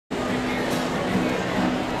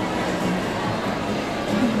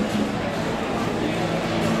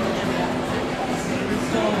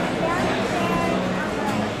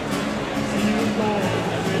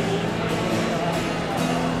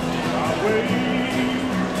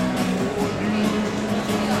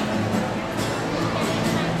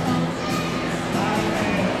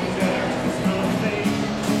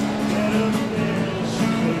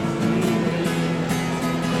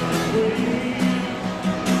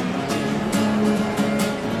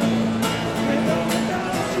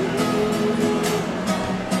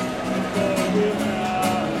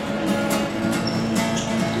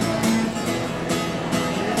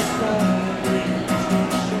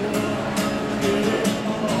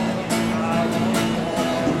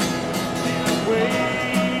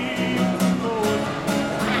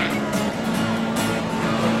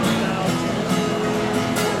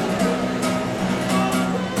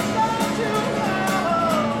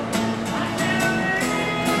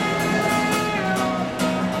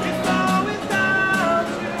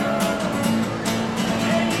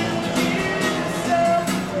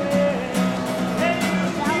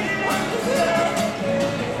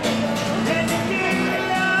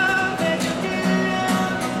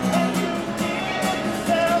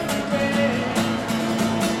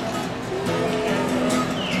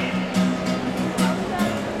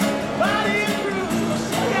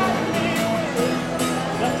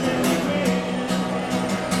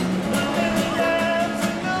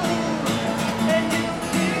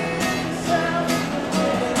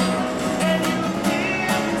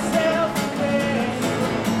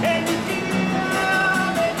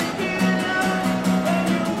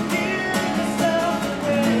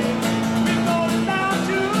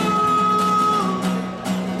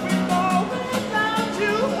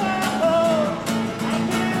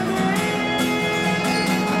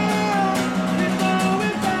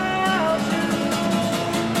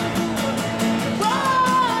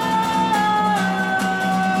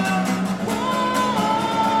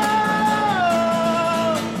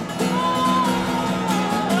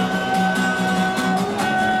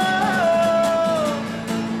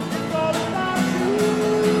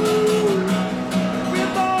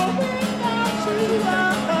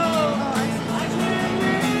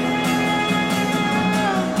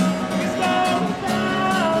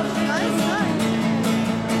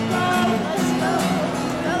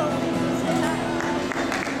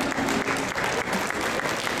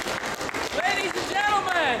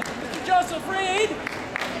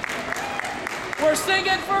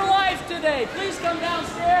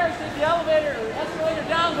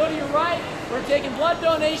we're taking blood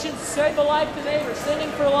donations to save a life today. We're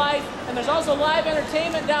singing for life. And there's also live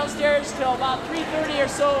entertainment downstairs till about 3:30 or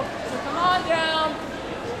so. So come on down,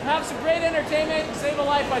 have some great entertainment, and save a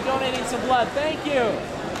life by donating some blood. Thank you.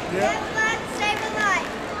 Yeah. Give blood, save a life.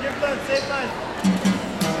 Give blood, save life.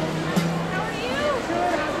 How are you?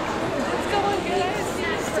 Good. It's going good. I haven't seen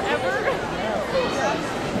you forever.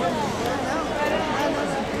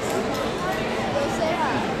 Say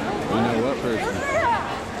hi. You know what person?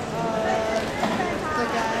 The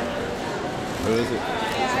guy. Who is it?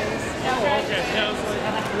 Oh, okay. Yeah,